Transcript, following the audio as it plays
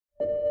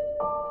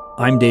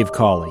I'm Dave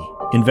Cawley,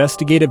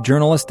 investigative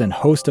journalist and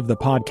host of the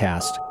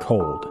podcast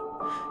Cold.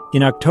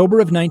 In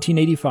October of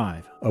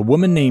 1985, a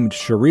woman named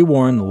Sheree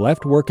Warren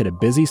left work at a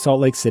busy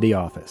Salt Lake City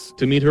office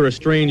to meet her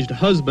estranged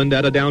husband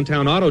at a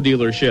downtown auto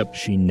dealership.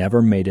 She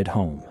never made it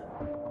home.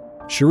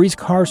 Sheree's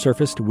car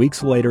surfaced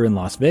weeks later in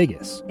Las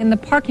Vegas. In the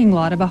parking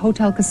lot of a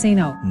hotel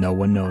casino. No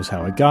one knows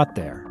how it got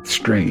there.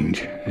 Strange.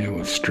 It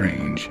was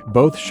strange.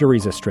 Both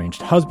Sheree's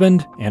estranged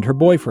husband and her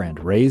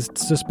boyfriend raised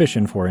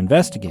suspicion for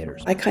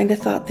investigators. I kind of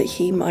thought that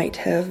he might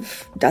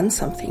have done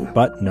something.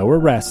 But no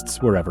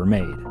arrests were ever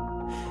made.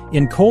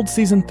 In Cold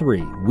Season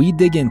 3, we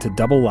dig into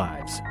double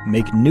lives,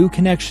 make new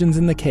connections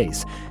in the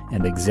case,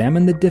 and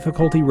examine the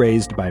difficulty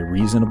raised by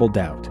reasonable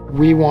doubt.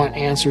 We want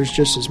answers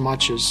just as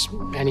much as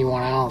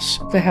anyone else.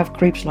 They have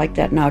creeps like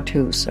that now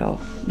too,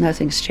 so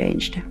nothing's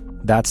changed.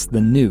 That's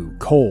the new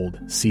Cold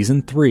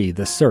Season 3,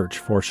 The Search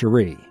for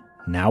Sheree,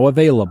 now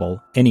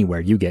available anywhere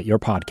you get your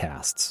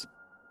podcasts.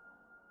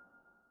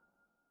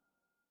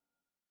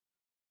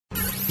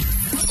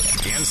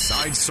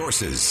 Inside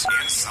Sources.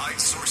 Inside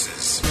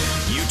Sources.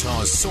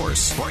 Utah's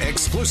source for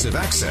exclusive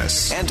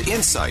access and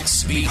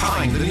insights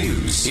behind the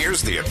news.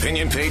 Here's the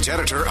opinion page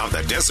editor of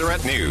the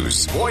Deseret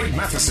News, Boyd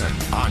Matheson,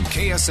 on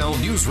KSL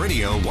News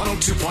Radio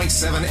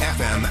 102.7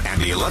 FM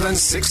and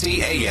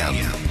 1160 AM.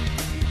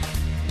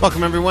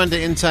 Welcome, everyone,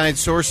 to Inside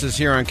Sources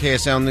here on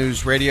KSL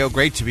News Radio.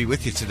 Great to be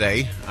with you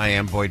today. I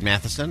am Boyd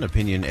Matheson,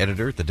 opinion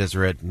editor at the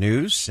Deseret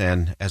News.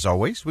 And as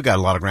always, we got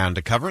a lot of ground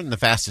to cover in the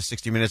fastest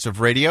 60 minutes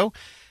of radio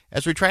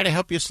as we try to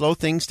help you slow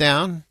things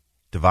down,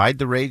 divide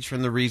the rage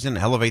from the reason,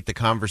 elevate the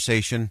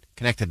conversation,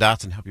 connect the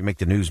dots, and help you make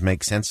the news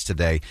make sense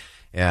today.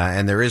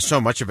 And there is so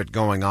much of it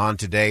going on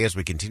today as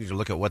we continue to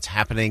look at what's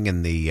happening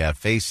in the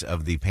face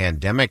of the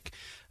pandemic,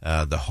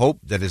 the hope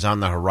that is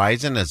on the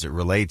horizon as it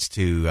relates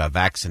to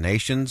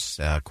vaccinations.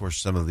 Of course,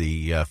 some of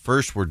the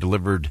first were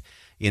delivered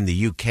in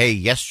the UK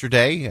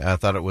yesterday. I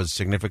thought it was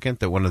significant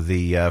that one of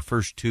the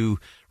first two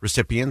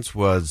recipients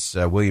was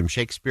William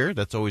Shakespeare.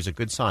 That's always a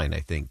good sign, I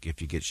think,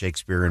 if you get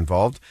Shakespeare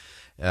involved.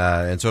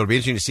 And so it'll be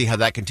interesting to see how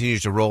that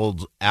continues to roll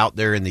out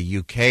there in the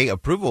UK.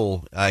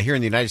 Approval here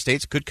in the United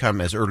States could come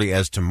as early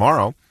as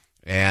tomorrow.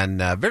 And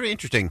very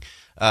interesting,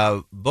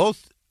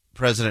 both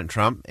President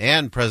Trump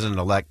and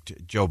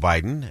President-elect Joe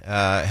Biden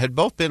had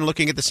both been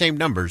looking at the same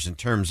numbers in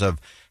terms of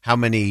how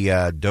many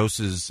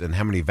doses and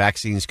how many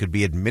vaccines could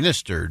be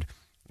administered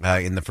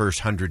in the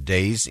first 100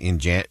 days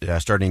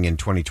starting in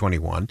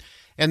 2021.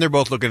 And they're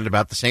both looking at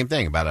about the same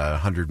thing, about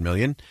 100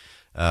 million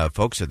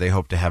folks that they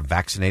hope to have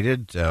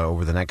vaccinated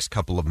over the next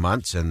couple of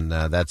months. And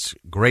that's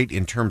great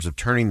in terms of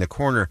turning the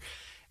corner.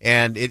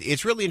 And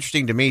it's really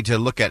interesting to me to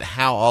look at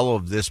how all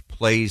of this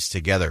plays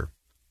together,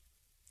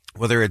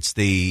 whether it's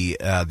the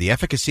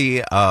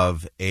efficacy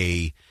of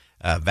a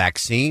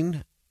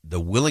vaccine, the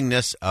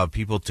willingness of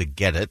people to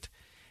get it,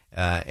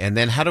 and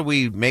then how do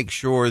we make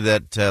sure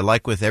that,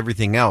 like with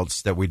everything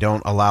else, that we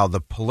don't allow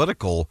the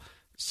political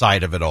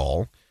side of it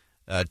all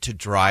to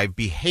drive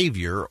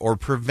behavior or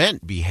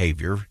prevent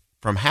behavior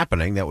from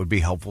happening that would be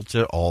helpful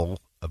to all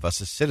of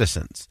us as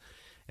citizens.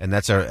 And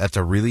that's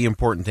a really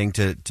important thing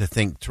to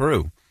think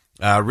through.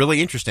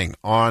 Really interesting.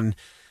 On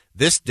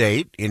this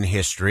date in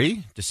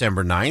history,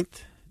 December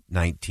 9th,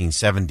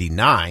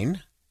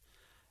 1979,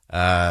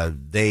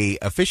 they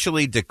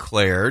officially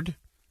declared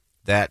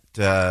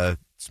that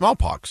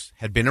smallpox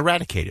had been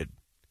eradicated.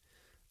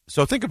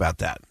 So think about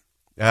that.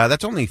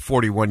 That's only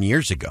 41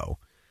 years ago.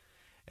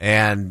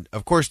 And,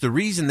 of course, the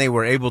reason they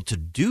were able to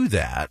do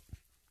that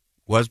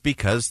was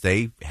because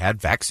they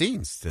had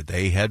vaccines, that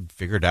they had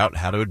figured out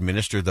how to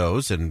administer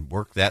those and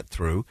work that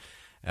through.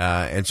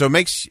 And so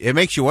it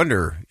makes you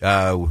wonder,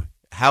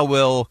 how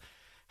will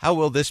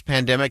this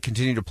pandemic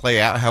continue to play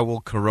out? How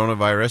will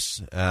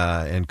coronavirus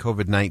and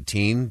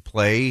COVID-19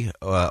 play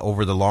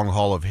over the long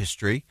haul of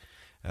history?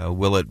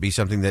 Will it be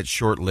something that's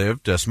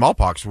short-lived?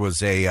 Smallpox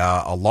was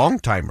a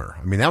long-timer.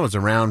 I mean, that was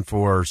around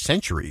for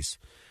centuries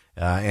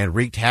and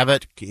wreaked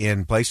havoc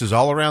in places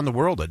all around the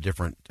world at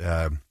different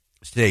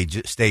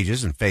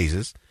stages and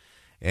phases.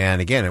 And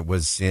again, it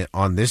was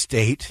on this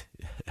date,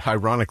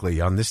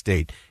 ironically, on this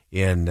date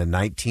in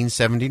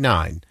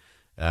 1979,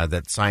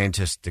 that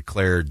scientists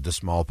declared the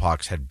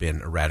smallpox had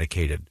been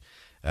eradicated.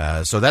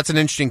 So that's an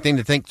interesting thing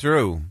to think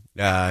through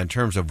in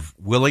terms of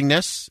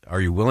willingness.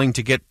 Are you willing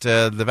to get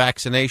the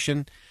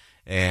vaccination?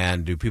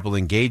 And do people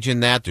engage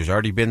in that? There's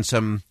already been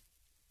some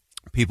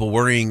people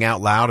worrying out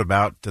loud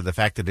about the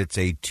fact that it's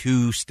a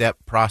two-step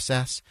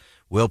process.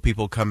 Will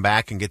people come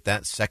back and get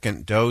that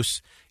second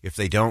dose? If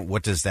they don't,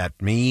 what does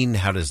that mean?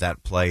 How does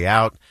that play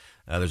out?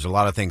 There's a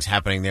lot of things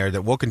happening there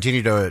that we'll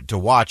continue to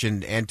watch.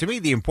 And to me,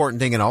 the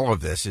important thing in all of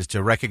this is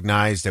to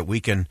recognize that we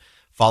can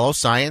follow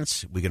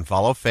science, we can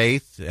follow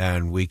faith,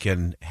 and we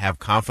can have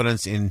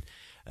confidence in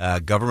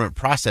government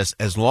process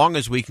as long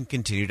as we can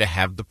continue to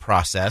have the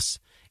process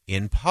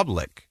in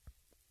public.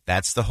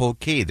 That's the whole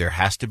key. There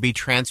has to be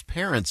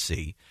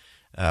transparency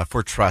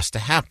for trust to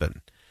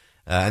happen.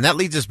 And that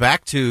leads us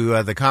back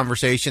to the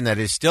conversation that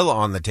is still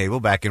on the table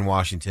back in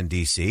Washington,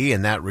 D.C.,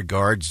 and that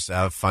regards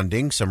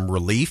funding, some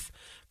relief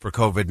for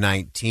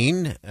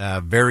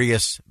COVID-19.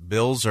 Various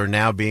bills are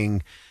now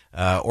being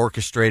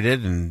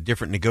orchestrated and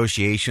different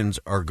negotiations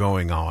are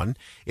going on.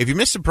 If you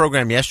missed the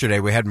program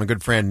yesterday, we had my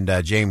good friend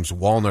James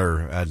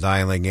Wallner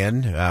dialing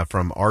in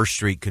from R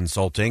Street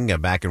Consulting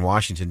back in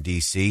Washington,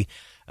 D.C.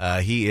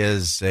 He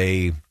is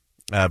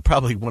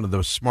probably one of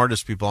the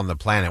smartest people on the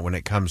planet when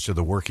it comes to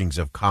the workings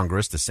of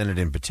Congress, the Senate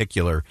in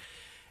particular.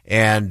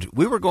 And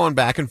we were going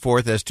back and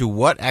forth as to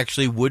what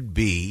actually would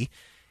be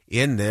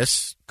in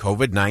this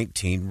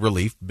COVID-19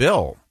 relief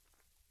bill,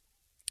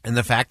 and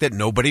the fact that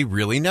nobody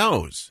really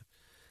knows.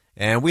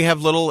 And we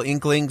have little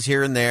inklings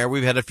here and there.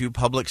 We've had a few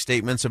public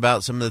statements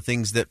about some of the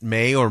things that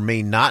may or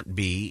may not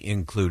be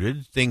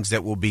included, things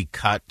that will be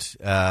cut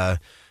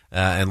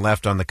and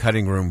left on the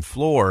cutting room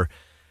floor.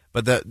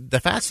 But the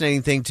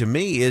fascinating thing to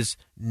me is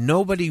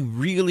nobody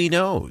really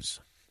knows.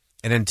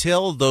 And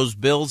until those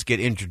bills get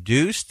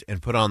introduced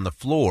and put on the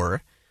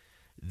floor,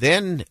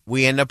 then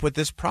we end up with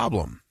this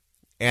problem.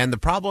 And the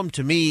problem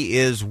to me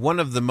is one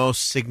of the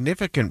most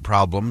significant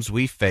problems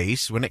we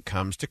face when it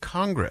comes to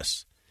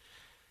Congress.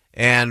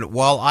 And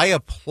while I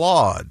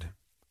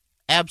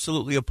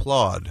absolutely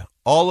applaud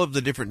all of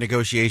the different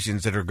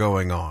negotiations that are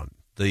going on,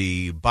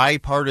 the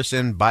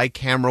bipartisan,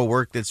 bicameral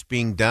work that's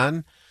being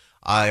done,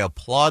 I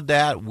applaud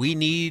that. We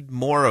need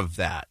more of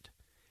that.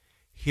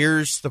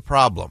 Here's the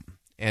problem.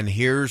 And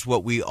here's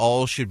what we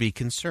all should be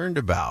concerned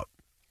about.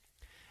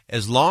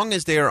 As long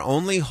as they are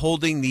only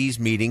holding these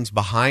meetings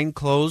behind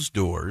closed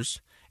doors,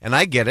 and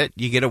I get it,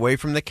 you get away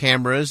from the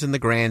cameras and the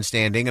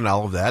grandstanding and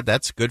all of that.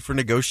 That's good for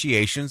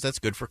negotiations. That's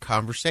good for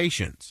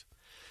conversations.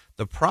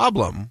 The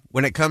problem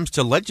when it comes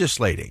to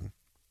legislating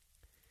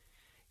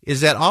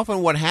is that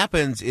often what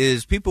happens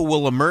is people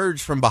will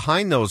emerge from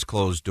behind those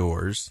closed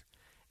doors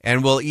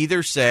and will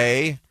either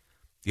say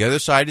the other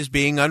side is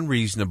being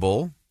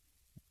unreasonable,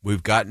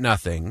 we've got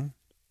nothing,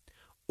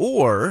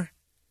 or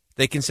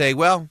they can say,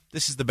 well,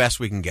 this is the best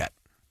we can get.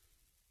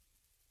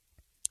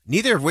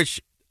 Neither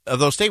of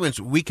those statements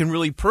we can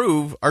really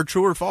prove are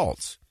true or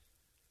false.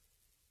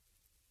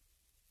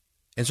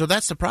 And so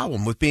that's the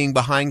problem with being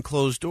behind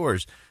closed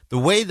doors. The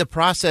way the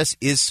process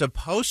is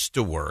supposed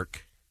to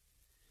work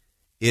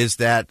is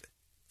that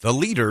the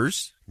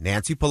leaders,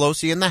 Nancy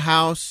Pelosi in the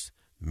House,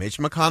 Mitch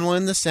McConnell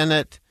in the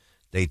Senate,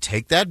 they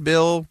take that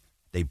bill,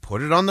 they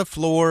put it on the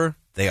floor,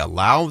 they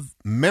allow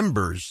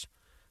members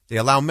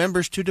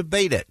to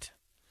debate it.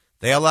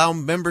 They allow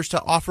members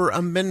to offer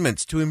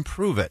amendments to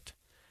improve it,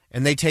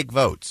 and they take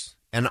votes.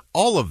 And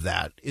all of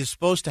that is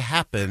supposed to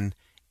happen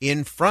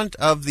in front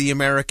of the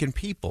American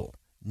people,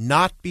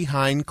 not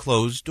behind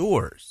closed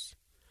doors.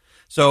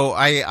 So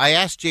I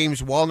asked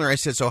James Wallner, I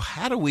said, so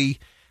how do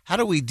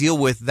we deal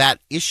with that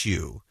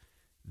issue,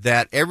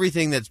 that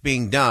everything that's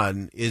being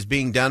done is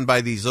being done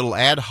by these little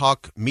ad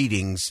hoc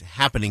meetings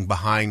happening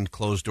behind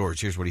closed doors?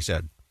 Here's what he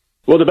said.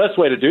 Well, the best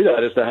way to do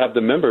that is to have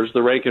the members,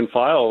 the rank and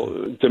file,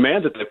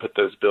 demand that they put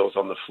those bills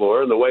on the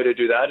floor. And the way to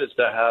do that is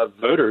to have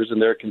voters and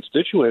their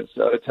constituents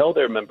tell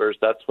their members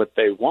that's what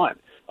they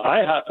want.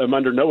 I am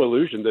under no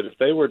illusion that if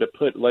they were to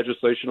put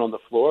legislation on the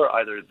floor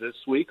either this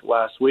week,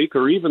 last week,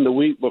 or even the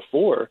week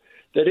before,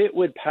 that it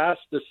would pass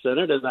the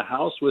Senate and the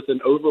House with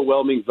an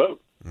overwhelming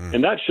vote.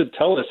 And that should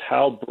tell us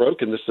how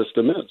broken the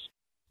system is.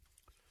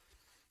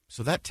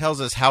 So that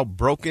tells us how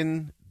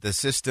broken the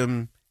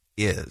system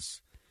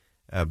is.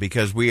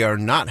 Because we are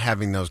not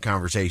having those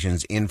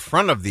conversations in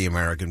front of the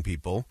American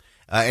people.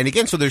 And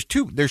again, so there's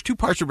two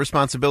parts of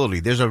responsibility.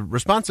 There's a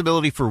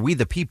responsibility for we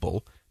the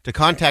people to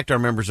contact our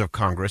members of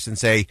Congress and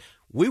say,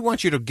 we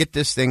want you to get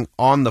this thing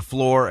on the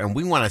floor and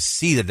we want to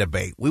see the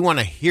debate. We want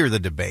to hear the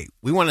debate.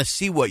 We want to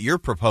see what you're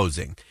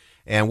proposing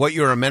and what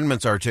your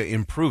amendments are to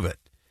improve it.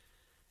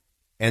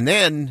 And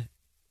then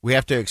we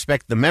have to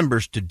expect the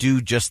members to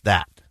do just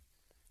that.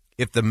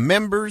 If the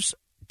members,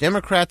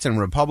 Democrats and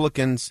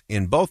Republicans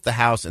in both the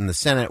House and the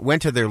Senate,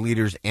 went to their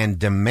leaders and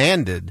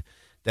demanded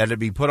that it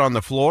be put on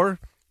the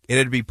floor,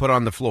 it'd be put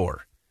on the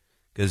floor.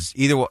 Because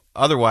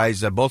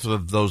otherwise, both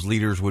of those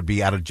leaders would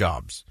be out of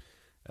jobs.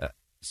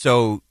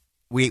 So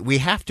we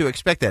have to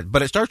expect that.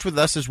 But it starts with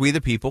us as we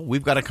the people.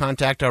 We've got to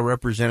contact our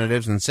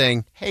representatives and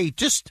saying, hey,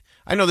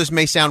 I know this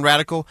may sound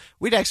radical.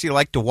 We'd actually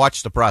like to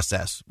watch the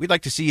process. We'd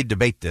like to see you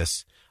debate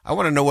this. I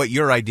want to know what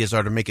your ideas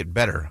are to make it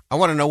better. I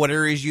want to know what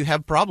areas you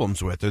have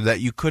problems with or that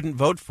you couldn't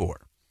vote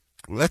for.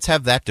 Let's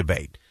have that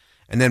debate.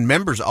 And then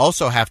members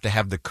also have to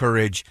have the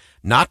courage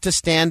not to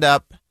stand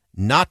up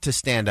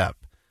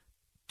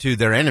to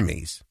their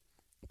enemies,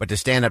 but to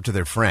stand up to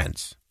their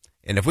friends.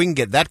 And if we can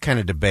get that kind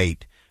of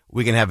debate,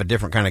 we can have a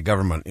different kind of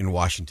government in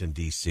Washington,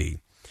 D.C.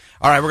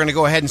 All right, we're going to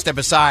go ahead and step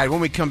aside.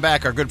 When we come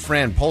back, our good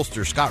friend,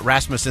 pollster Scott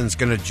Rasmussen, is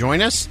going to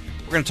join us.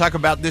 We're going to talk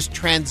about this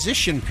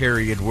transition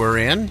period we're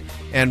in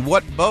and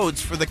what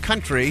bodes for the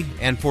country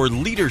and for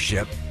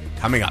leadership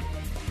coming up.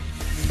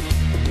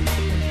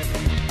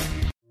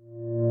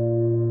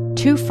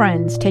 Two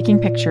friends taking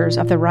pictures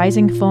of the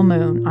rising full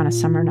moon on a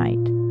summer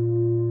night.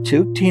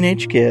 Two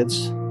teenage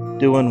kids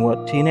doing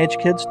what teenage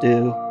kids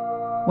do.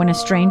 When a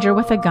stranger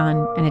with a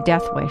gun and a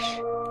death wish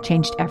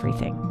changed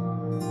everything.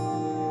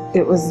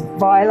 It was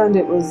violent,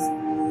 it was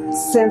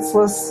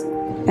senseless,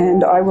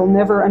 and I will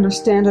never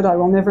understand it. I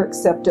will never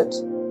accept it.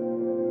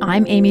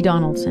 I'm Amy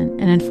Donaldson,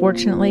 and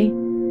unfortunately,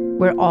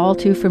 we're all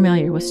too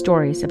familiar with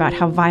stories about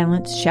how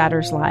violence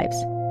shatters lives.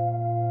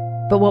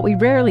 But what we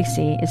rarely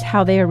see is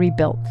how they are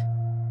rebuilt.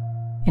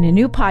 In a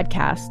new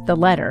podcast, The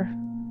Letter,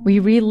 we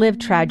relive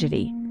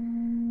tragedy,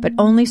 but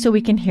only so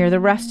we can hear the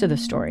rest of the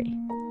story.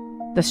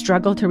 The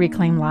struggle to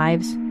reclaim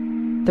lives,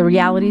 the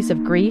realities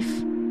of grief,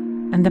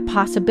 and the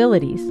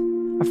possibilities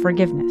of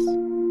forgiveness.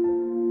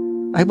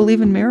 I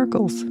believe in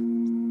miracles.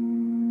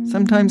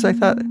 Sometimes I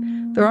thought,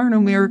 there are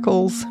no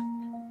miracles.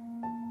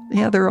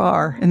 Yeah, there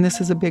are, and this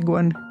is a big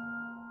one.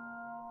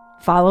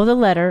 Follow The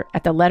Letter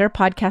at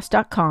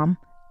theletterpodcast.com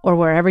or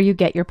wherever you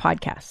get your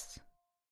podcasts.